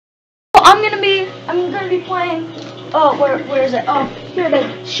I'm gonna be playing. Oh, where is it? Oh, here,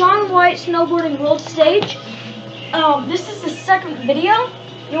 the Shaun snowboarding world stage. This is the second video.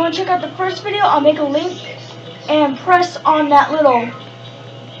 You want to check out the first video? I'll make a link and press on that little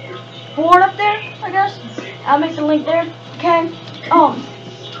board up there. I guess I'll make the link there. Okay.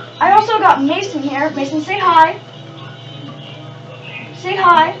 I also got Mason here. Mason, say hi. Say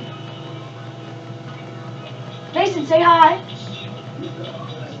hi. Mason, say hi.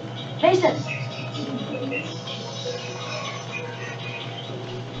 Mason.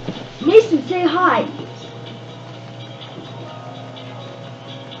 Mason, say hi.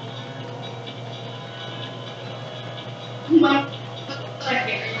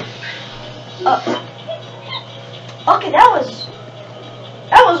 Okay, that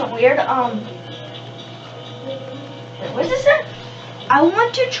wasn't weird. Wait, what's this say? I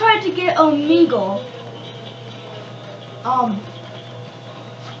want to try to get Omegle.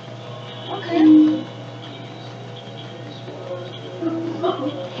 Okay.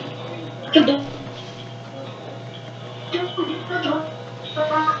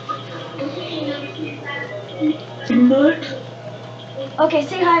 Okay,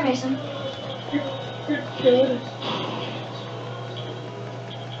 say hi, Mason.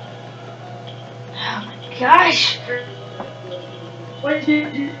 Oh my gosh. What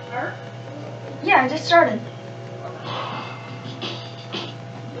did you start? Yeah, I just started.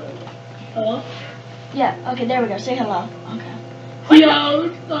 Hello? Yeah, okay, there we go. Say hello. Okay.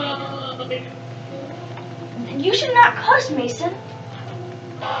 Yo, You should not cuss, Mason.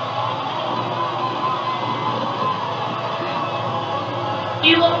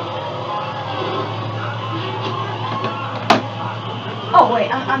 Oh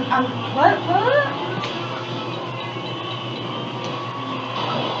wait, what?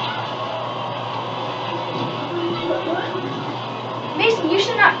 Mason, you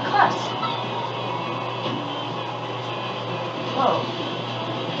should not cuss. Whoa.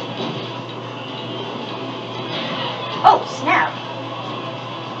 Oh, snap.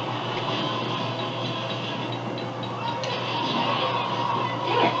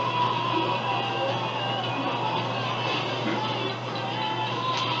 Dang it.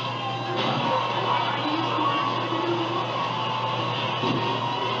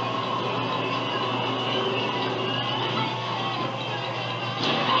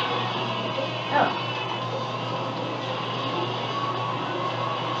 Oh.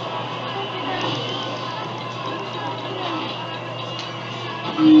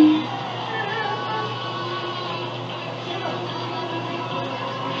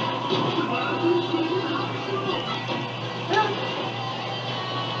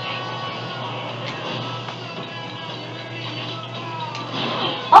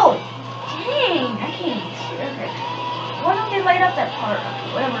 Oh, dang, I can't even see. Okay. Why don't they light up that part?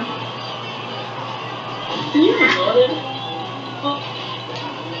 Okay, whatever.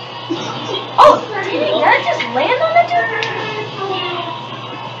 Oh, dang, did I just land on it, dude?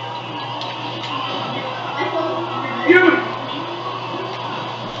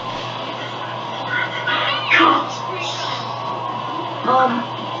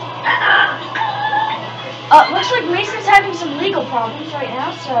 Looks like Mason's having some legal problems right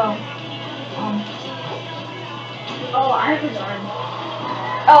now, so, Oh, I have a yarn.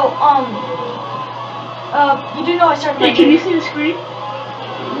 you do know I started my Hey, can you see the screen?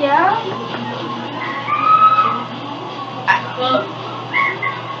 Yeah?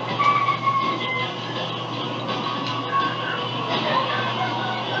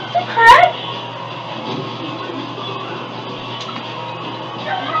 The crap?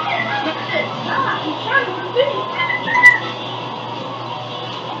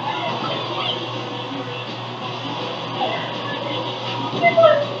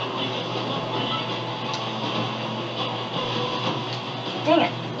 Dang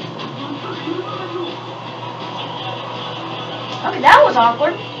it. Okay, that was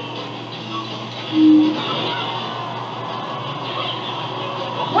awkward.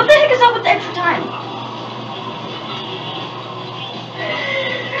 What the heck is up with the extra time?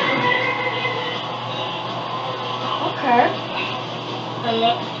 Okay.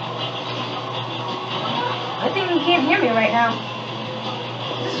 I think you can't hear me right now.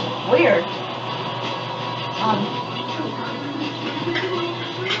 This is weird.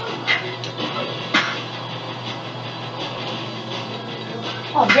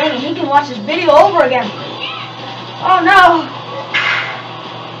 Oh dang it, he can watch this video over again. Oh no.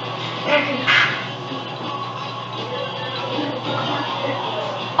 Okay.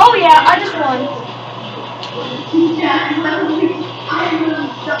 Oh yeah, I just won.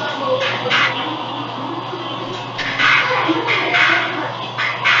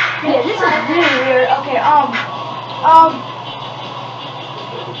 Yeah, this is really weird. Okay,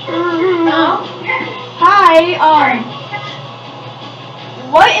 hi,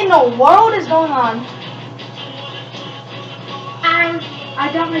 what in the world is going on?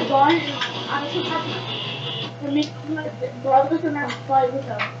 I got my gun. I'm so happy for me. My brothers and I fight with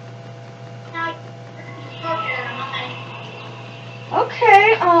them.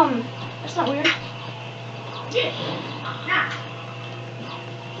 Okay, that's not weird.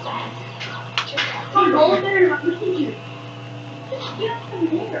 Come over there and I'll teach you. Get from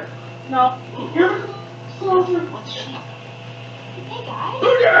here. No. You're closer. Hey guys.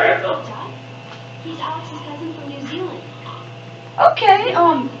 He's Alex's cousin from New Zealand. Okay,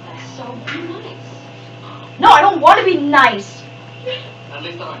 That's so nice. no, I don't want to be nice. At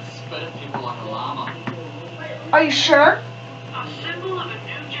least I don't spit at people like a llama. Are you sure? A symbol of a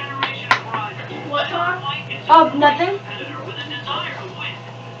new generation of riders. What? Nothing. Competitor with a desire to win.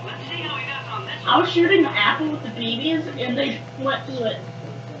 Let's see how he does on this I was shooting an apple with the babies and they went through it.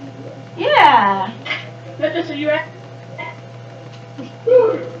 Yeah. So you ready?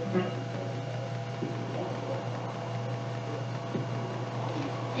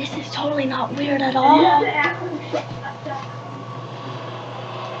 This is totally not weird at all. Yeah, the apple.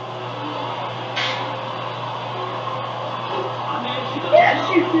 Yeah,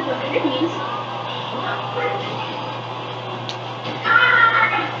 shoot through the babies.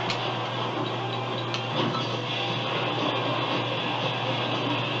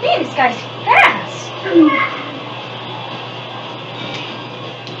 Man, this guy's fast.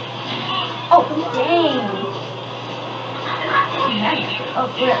 Oh, dang. Oh,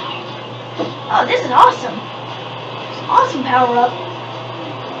 crap. Oh, this is awesome. It's an awesome power up.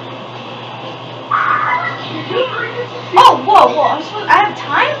 Oh, whoa. I have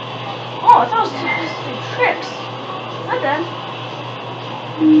time? Oh, I thought it was just do tricks. Not bad.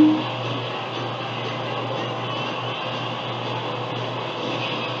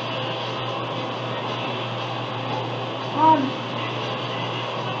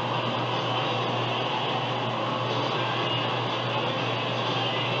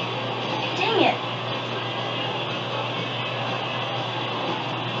 Dang it.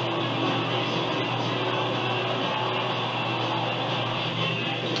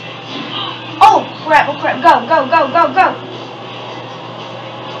 Oh crap, go.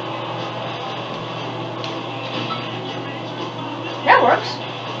 That works.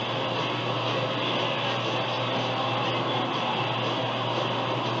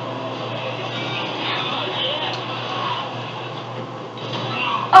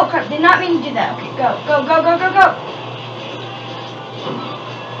 Oh crap, did not mean to do that. Okay, go. Go. Go.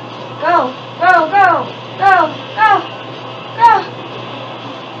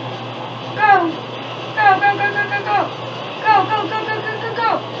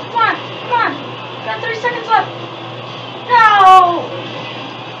 Come on. Got 30 seconds left. No!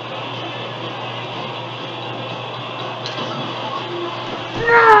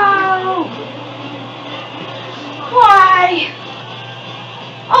 Why?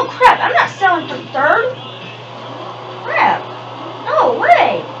 Oh crap, I'm not selling for third. Crap. No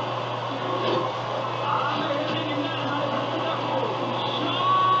way.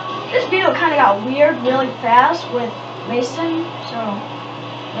 This video kind of got weird really fast with Mason, so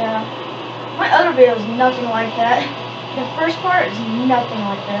yeah. My other video is nothing like that. The first part is nothing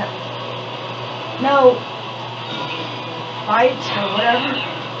like that. No fights or whatever.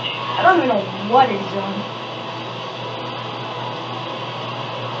 I don't even know what he's doing.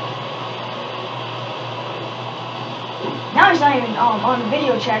 Now he's not even on the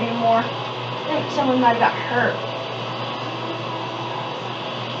video chat anymore. I think someone might have got hurt.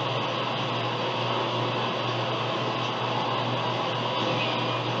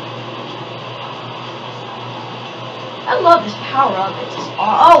 I love this power up. It's just,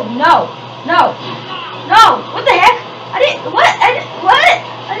 oh no! What the heck? I didn't do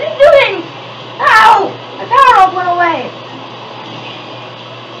anything. No! My power up went away.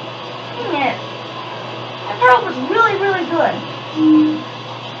 Dang it. My power up was really good.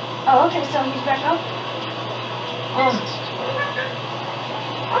 Oh, okay, so he's back up.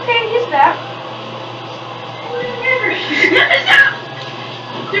 Okay, he's back.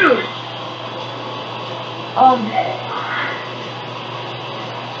 Dude. Okay.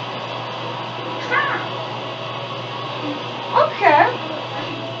 Okay.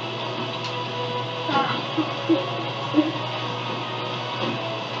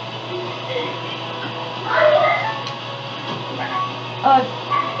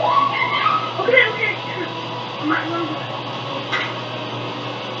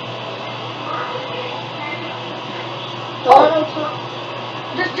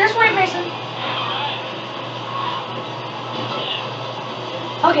 just wait, Mason.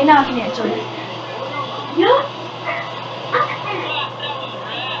 Okay, now I can answer it.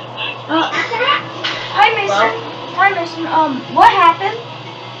 Hi, Mason. Hi, Mason. What happened?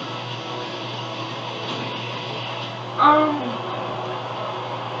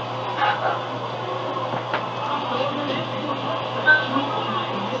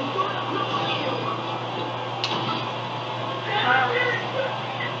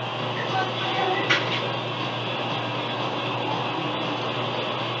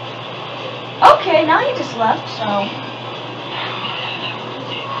 Okay, now he just left, so.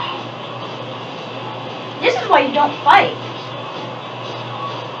 This is why you don't fight.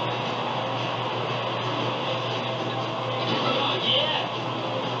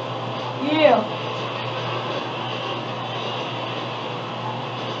 Yeah.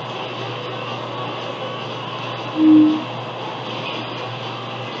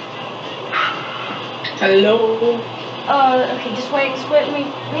 Hello. Okay, just wait, let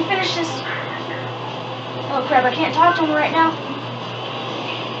me finish this. Oh crap, I can't talk to him right now.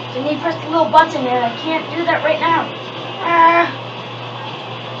 So I need to press the little button there, I can't do that right now.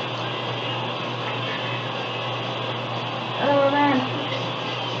 Oh man.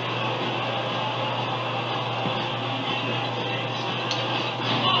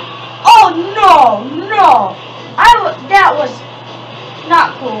 Oh no, no! That was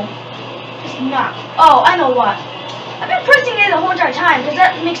not cool. It's not. Oh, I know what. I've been pressing A the whole entire time because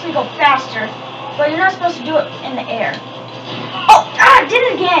that makes me go faster. But you're not supposed to do it in the air. Oh, I did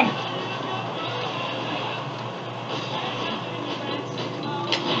it again.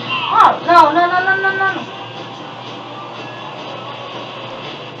 Oh, no.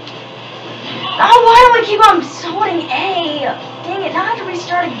 Oh, why do I keep on holding A? Dang it, now I have to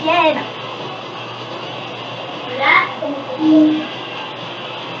restart again.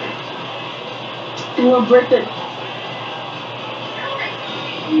 You want to break it?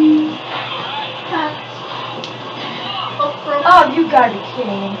 Oh, you gotta be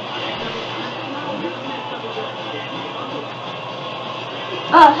kidding me.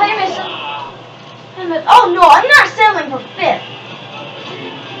 Hey, Mason. Oh no, I'm not settling for 5th.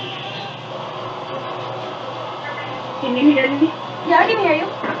 Can you hear me? Yeah, I can hear you.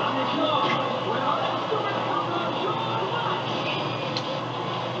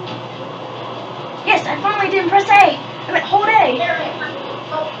 Yes, I finally didn't press A. I meant hold A.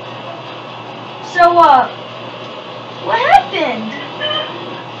 So, what happened?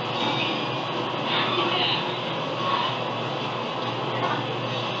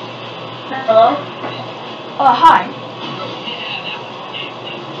 Hello? Hi.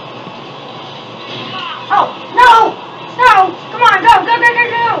 Oh, no! No! Come on, go!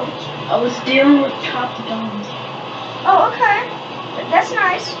 I was dealing with chopped guns. Oh, okay. That's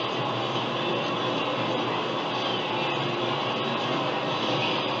nice.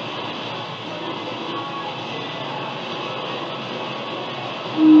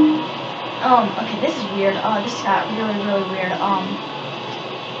 Okay, this is weird. This got really weird.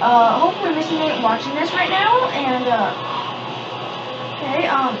 Hopefully Mason ain't watching this right now, and, okay,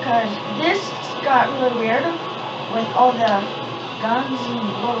 because this got really weird with all the guns and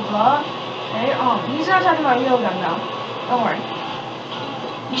blah. Okay, he's not talking about a real gun though. Don't worry.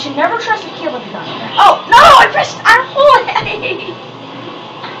 You should never trust a kid with a gun, okay? Oh, no! I pressed R4!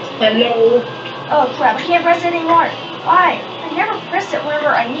 Hello? Oh, crap, I can't press it anymore. Why? I never press it whenever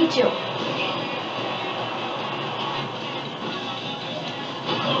I need to.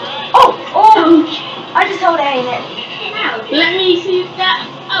 Oh! I just held A in it. Let me see that.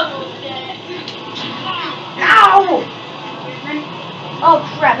 Oh, okay. Ow! Oh,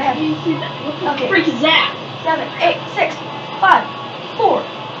 crap, I have... Let me see that. What the Okay. freak is that? 7, 8, 6, 5, 4,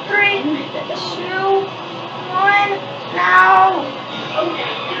 3, 2, 1, now!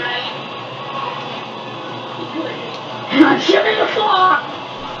 Give me the floor!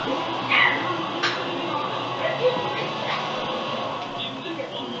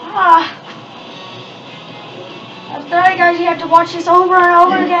 I'm sorry guys, you have to watch this over and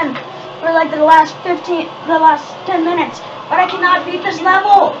over again for like the last 10 minutes, but I cannot beat this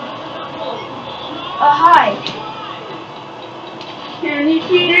level! Hi. Can you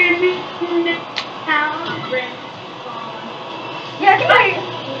hear me now? Yeah, I can hear you.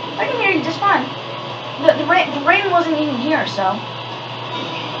 I can hear you just fine. The rain wasn't even here, so.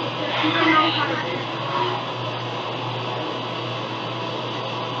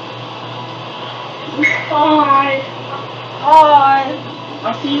 Bye. Hi.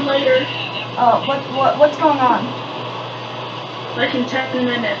 I'll see you later. What's going on? Like in 10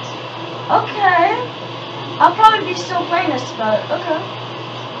 minutes. Okay. I'll probably be still playing this, but okay.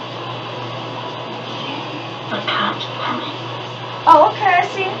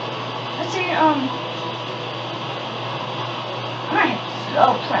 see, I might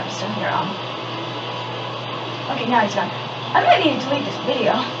oh crap, it's still here, okay, now he's gone. I might need to delete this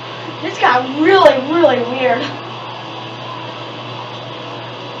video. This got really, really weird.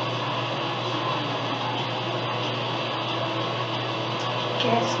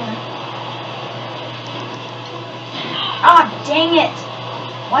 Okay, I'm just gonna... Ah, dang it!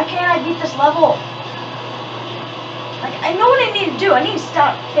 Why can't I beat this level? Like, I know what I need to do. I need to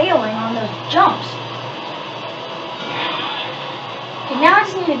stop failing on those jumps. Okay, now I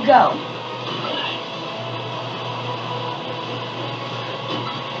just need to go.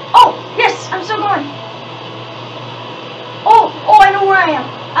 Oh, yes, I'm still going. Oh, I know where I am.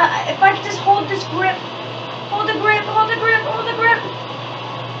 If I could just hold this grip. Hold the grip, hold the grip, hold the grip.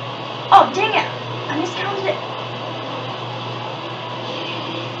 Oh, dang it. I miscounted it.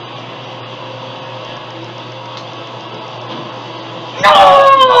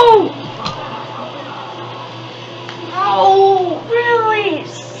 No! Oh, really?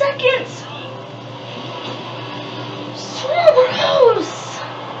 Seconds? So close.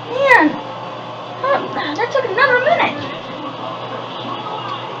 Man. That took another minute.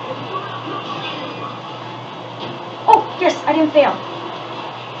 Oh, yes, I didn't fail.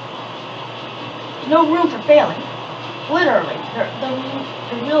 No room for failing. Literally, there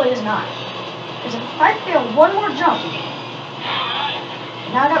really is not. Because if I fail one more jump,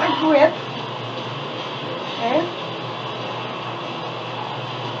 now I got my grip. Okay.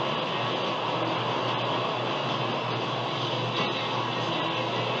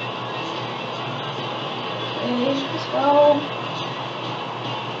 Okay, let's go.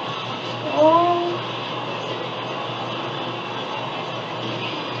 Let's go.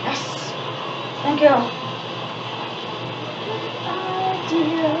 Yes. Thank you.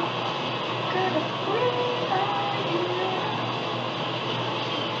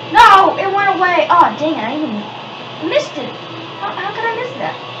 No, it went away. Oh, dang it! I even missed it. How could I miss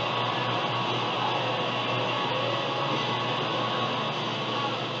that?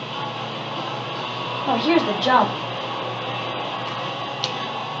 Oh, here's the jump.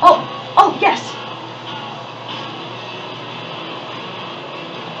 Oh, yes.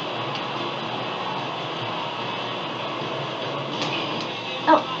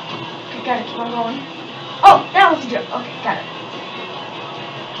 Oh, okay, gotta keep on going. Oh, that was the jump. Okay, got it.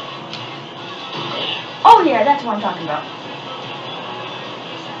 Oh yeah, that's what I'm talking about.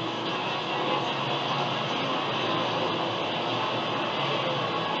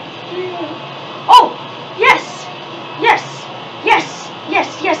 Oh, yes, yes, yes,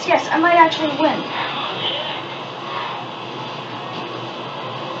 yes, yes, yes. I might actually win.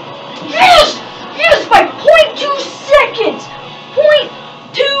 Yes, yes, by 0.2 seconds.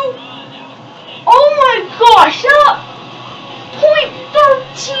 0.2. Oh my gosh,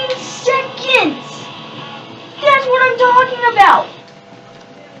 0.13 seconds. That's what I'm talking about.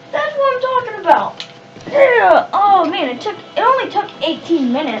 That's what I'm talking about. Yeah. Oh man, it only took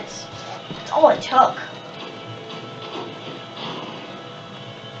 18 minutes. That's all it took.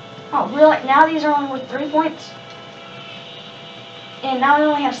 Oh really? Now these are only worth 3 points? And now I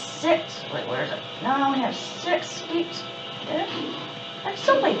only have 6. Wait, where is it? Now I only have 6 speeds. There. I can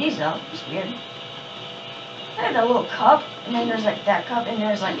still play these though. It's weird. I have that little cup, and then there's like that cup, and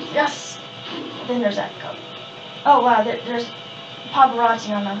there's like, yes! And then there's that cup. Oh wow, there's paparazzi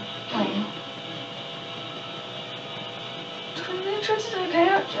on the plane. 20 tricks is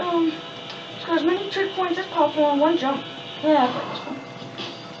okay. Score as many trick points as possible in one jump. Yeah, I like this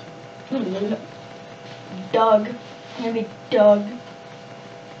one. Doug. I'm gonna be Doug.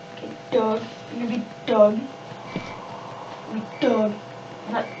 Okay, Doug. I'm gonna be Doug. I'm gonna be Doug.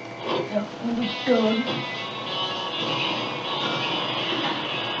 I'm gonna be Doug.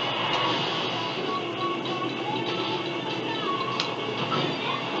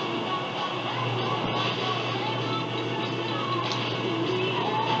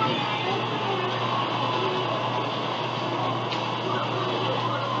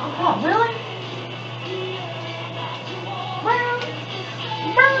 Oh, really?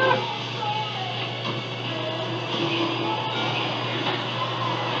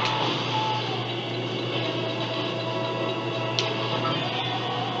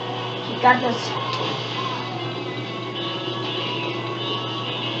 You got this.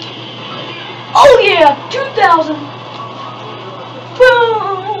 Oh yeah, 2,000. Boom.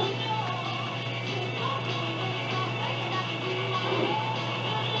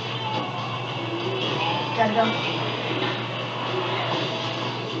 Gotta go.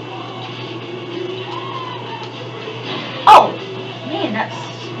 Oh, man, that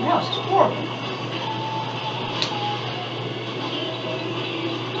was horrible.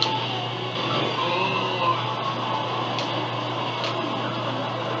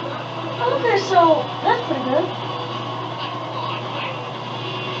 So that's pretty good.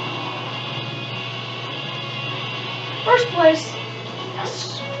 First place.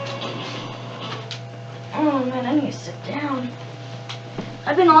 Yes. Oh man, I need to sit down.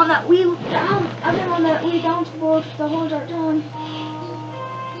 I've been on that wheel down. I've been on that wheel down board the whole entire time.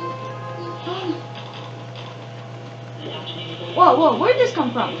 Whoa, whoa, where'd this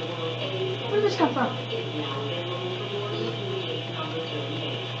come from? Where'd this come from?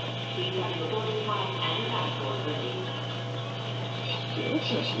 Okay, what's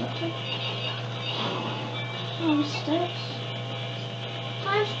this? Nothing. Steps.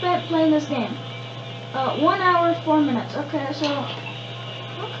 Time spent playing this game. 1 hour, 4 minutes. Okay, so.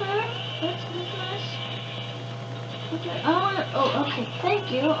 Okay, that's nice. Okay, I want to. Oh, okay,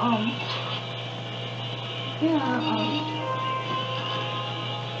 thank you. Yeah,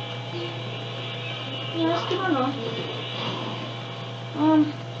 yeah, let's keep on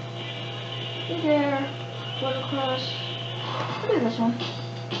going. Big air, watercross. Look at this one.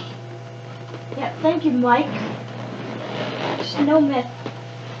 Yeah, thank you, Mike. Snowmyth.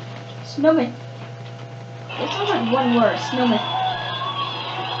 Snowmyth. It sounds like one word, snowmyth.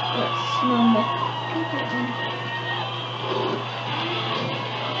 Snowmyth. Okay,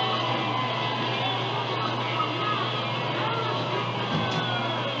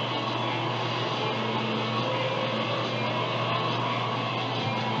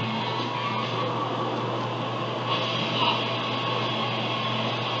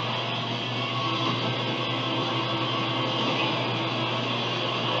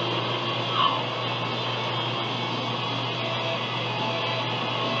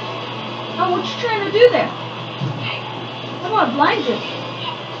 oh, what you trying to do there? I want to blind you.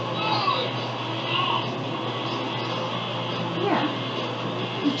 Yeah.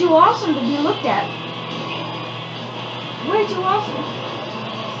 You're too awesome to be looked at. Way too awesome.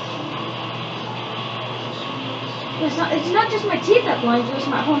 It's not just my teeth that blind you, it's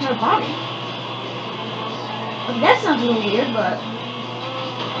my whole entire body. Okay, that sounds a little weird, but...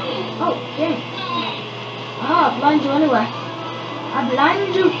 Oh, dang. Ah, I blind you anyway. I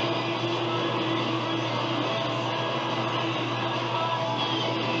blinded you.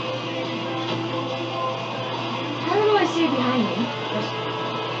 See behind me.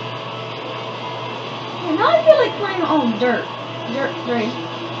 Yeah, now I feel like playing dirt. Dirt 3.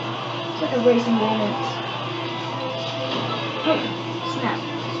 It's like a racing game. Oh, snap.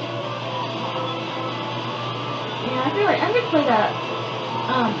 Yeah, I feel like I'm gonna play that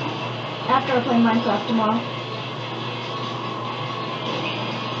after I play Minecraft tomorrow.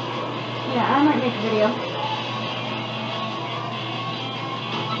 Yeah, I might make a video.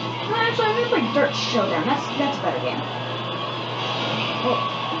 No, actually I'm gonna play Dirt Showdown. That's a better game. Oh,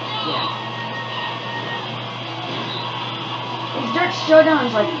 yeah. If Dirt Showdown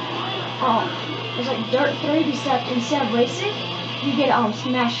is like, it's like Dirt 3 instead of racing, you get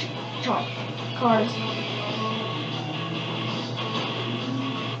smash cars.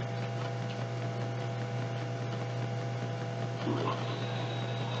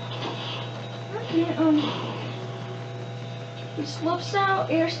 Okay, the slope style,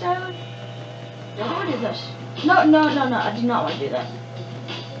 air style. I want to do this. No, I do not want to do that.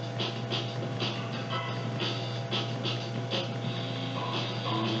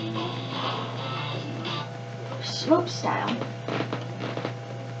 Slope style.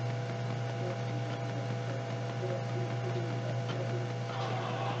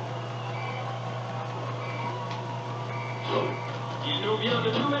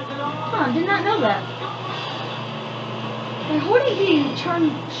 Huh, I did not know that. By holding D, you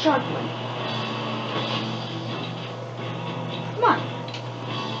turn sharply. Come on.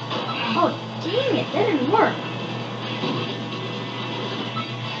 Oh, dang it, that didn't work.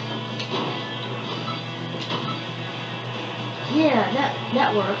 Yeah,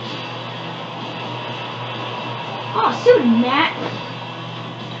 that worked. Oh, so Matt.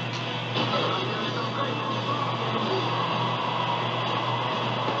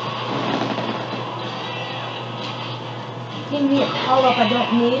 Give me a power up I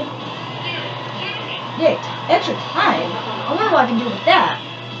don't need. Yeah, extra time. I wonder what I can do with that.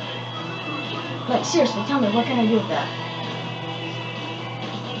 Like seriously, tell me what can I do with that?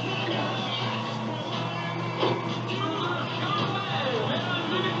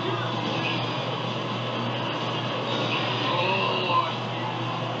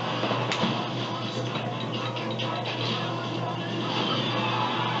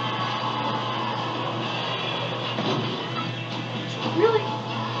 Really?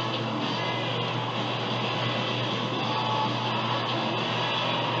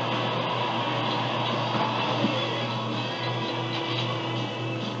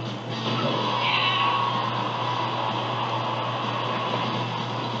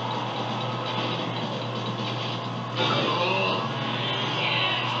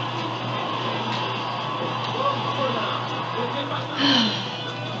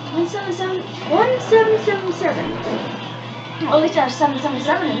 777. Well, at least I have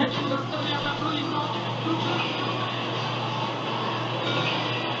 777 in it.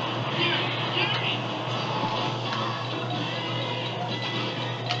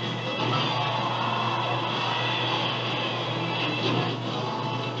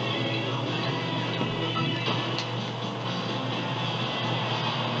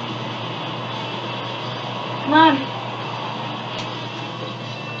 Come on.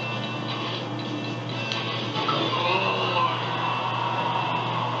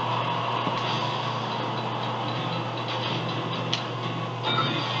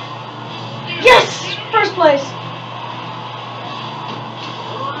 Yes! First place.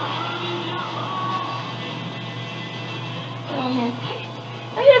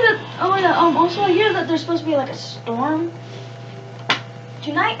 I hear that. Oh yeah. Also, I hear that there's supposed to be like a storm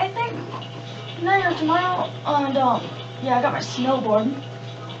tonight. I think tonight or tomorrow. And yeah, I got my snowboard.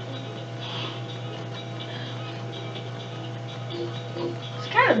 It's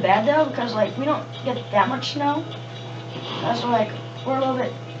kind of bad though because like we don't get that much snow. That's like we're a little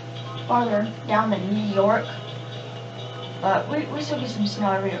bit farther down than New York, but we still get some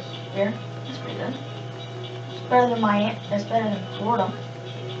snow every year. That's pretty good. It's better than It's better than Florida.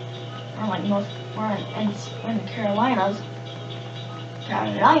 We're like we're in the Carolinas,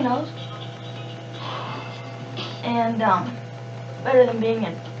 and better than being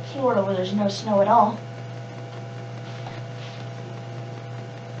in Florida where there's no snow at all.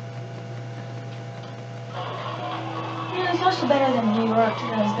 Yeah, it's also better than New York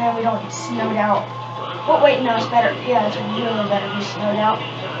because then we don't get snowed out. Oh wait, no, it's better. Yeah, it's really better to be snowed out.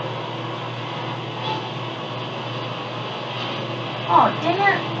 Oh, dang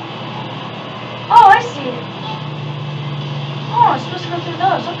it. Oh, I see. Oh, I'm supposed to go through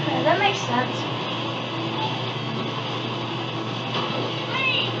those. Okay, that makes sense.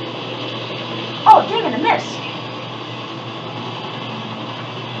 Oh, dang it, I missed.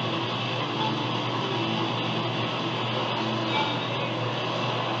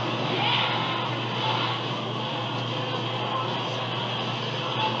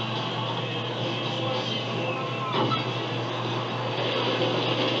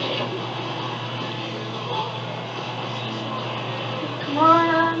 Come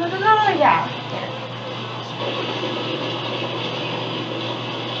on, no, yeah. Get it.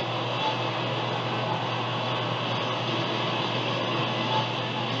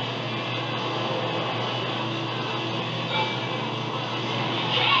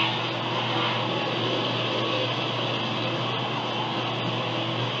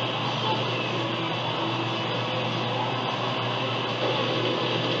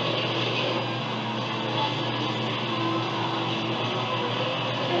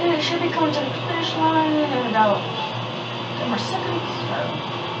 It should be coming to the finish line in about 10 more seconds. So.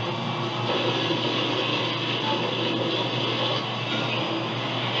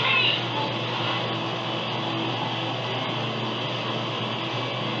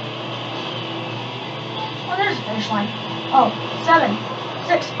 Oh, there's the finish line. Oh, 7,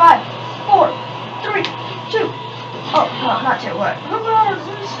 6, 5, 4, 3, 2. Oh, no, not 2. What?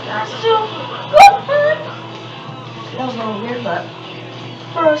 That's 2. That was a little weird, but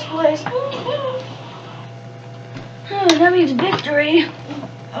first place. That means victory.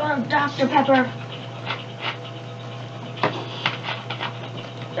 Dr. Pepper.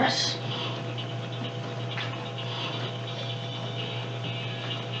 Yes.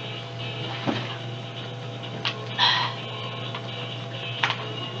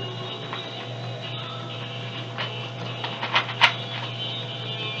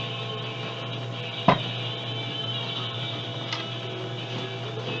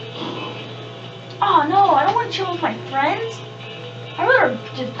 Oh no, I don't want to chill with my friends.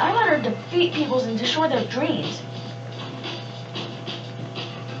 I'd rather defeat people and destroy their dreams.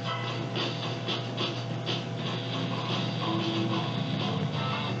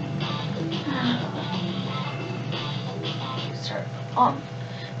 Start.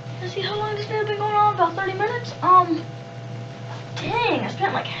 Let's see how long this video been going on. About 30 minutes. Dang, I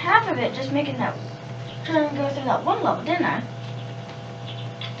spent like half of it just making that, trying to go through that one level, didn't I?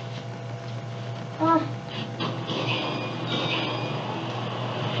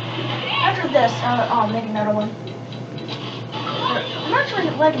 After this, I'll make another one. I'm actually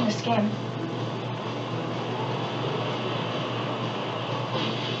liking this game.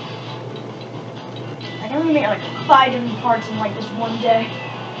 I can only make like 5 different parts in like this one day.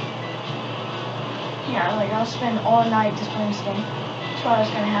 Yeah, like I'll spend all night just playing this game. That's why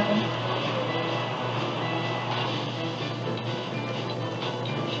that's gonna happen.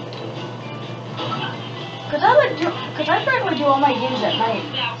 Cause I practically do all my games at night.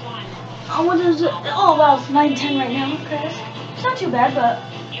 What is it? Oh wow, it's 9:10 right now. Okay, it's not too bad, but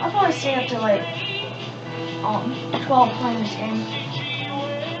I'll probably stay up to like 12 playing this game.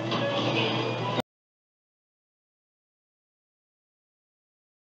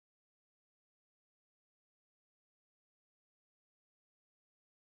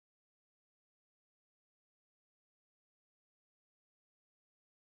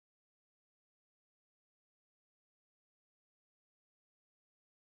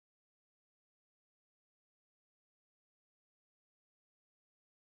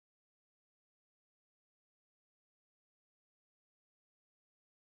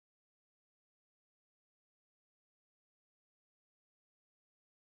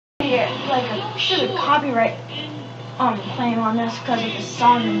 Get like a copyright claim on this because of the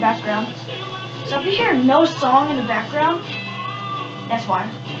song in the background. So if you hear no song in the background, that's why.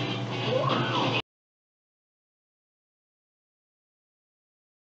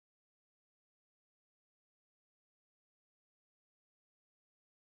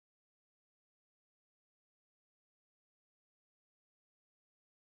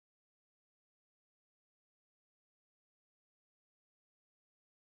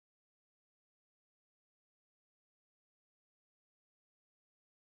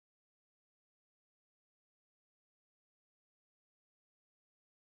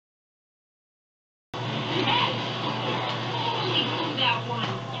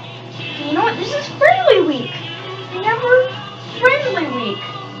 You know what? This is friendly week. Remember? Friendly week.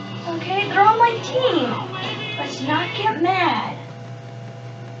 Okay? They're on my team. Let's not get mad.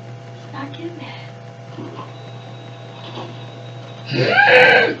 Let's not get mad.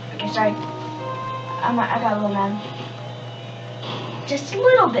 Okay, sorry. I got a little mad. Just a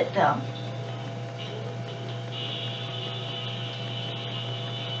little bit, though.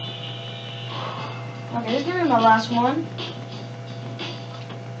 Okay, this is gonna be my last one.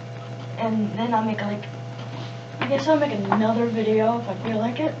 And then I'll make like, I guess I'll make another video if I feel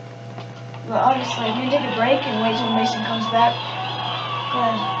like it. But obviously, I'm gonna take a break and wait till Mason comes back.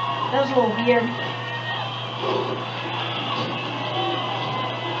 Cause that was a little weird.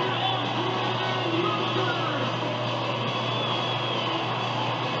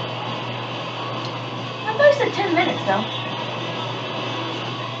 I thought he said 10 minutes though.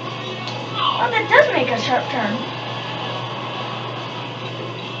 Oh, that does make a sharp turn.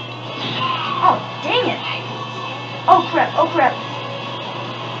 Oh, dang it. Oh crap, oh crap.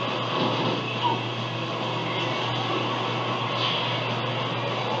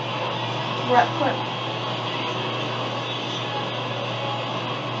 Crap, crap.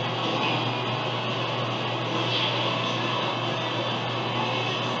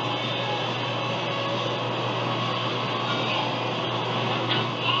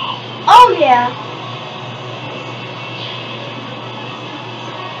 Oh yeah.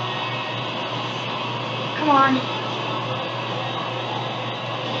 Come on.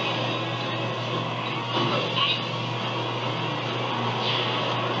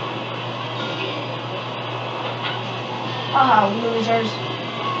 Ah, losers.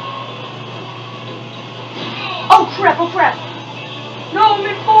 Oh crap, oh crap. No, I'm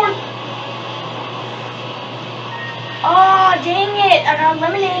in fourth. Oh, dang it. I got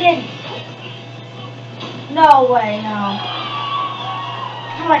eliminated. No way, no.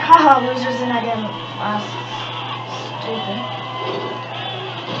 I'm like, haha, losers, and I didn't. Stupid.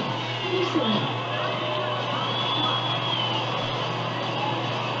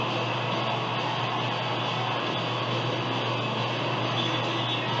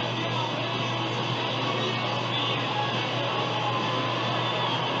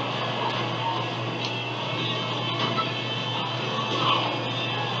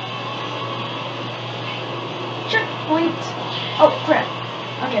 Checkpoint. Oh, crap.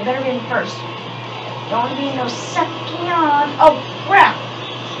 Okay, better be in first. Don't want to be in no second. Oh, crap.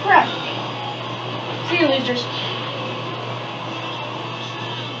 Crap. See you, losers.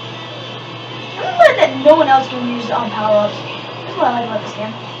 I'm glad that no one else can use power-ups. That's what I like about this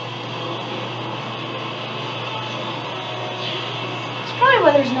game. It's probably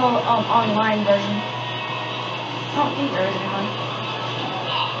why there's no online version. I don't think there is anyone.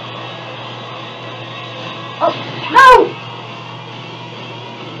 Oh, no!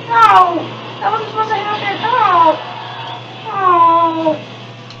 No! That wasn't supposed to happen. Oh! Oh!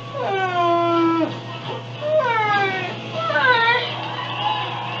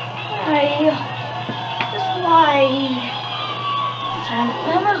 Why? Just why?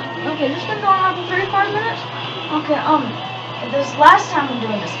 Okay, this has been going on for 35 minutes. Okay, this is the last time I'm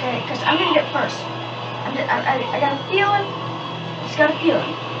doing this, okay? Because I'm gonna get first. I got a feeling. I just got a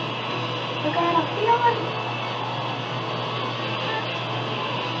feeling. I got a feeling.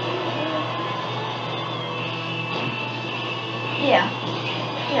 Yeah.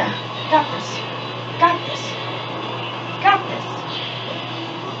 Yeah. Got this. Got this. Got this.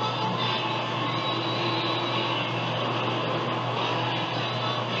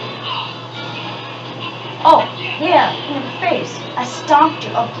 Oh, yeah, in the face. I stomped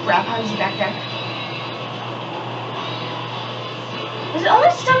you. Oh crap, how is he back there? Does it only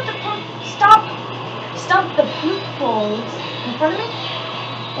stop the poop holes in front of me?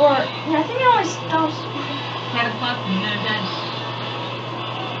 Or, yeah, I think it only stops.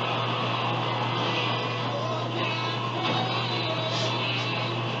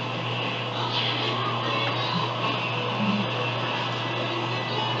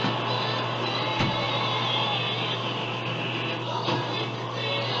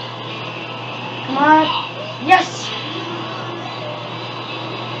 Come on. Yes!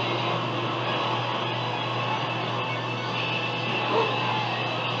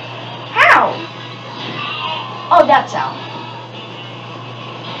 How? Oh, that's how.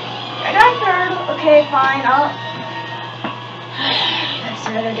 I got third. Okay, fine. That's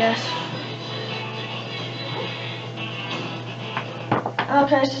it, I guess.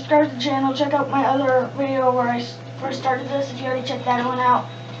 Okay, subscribe to the channel. Check out my other video where I first started this. If you already checked that one out,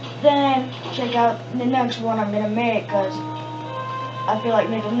 then check out the next one I'm gonna make, because I feel like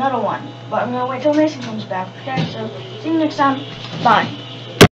making another one. But I'm gonna wait till Mason comes back. Okay, so see you next time. Bye.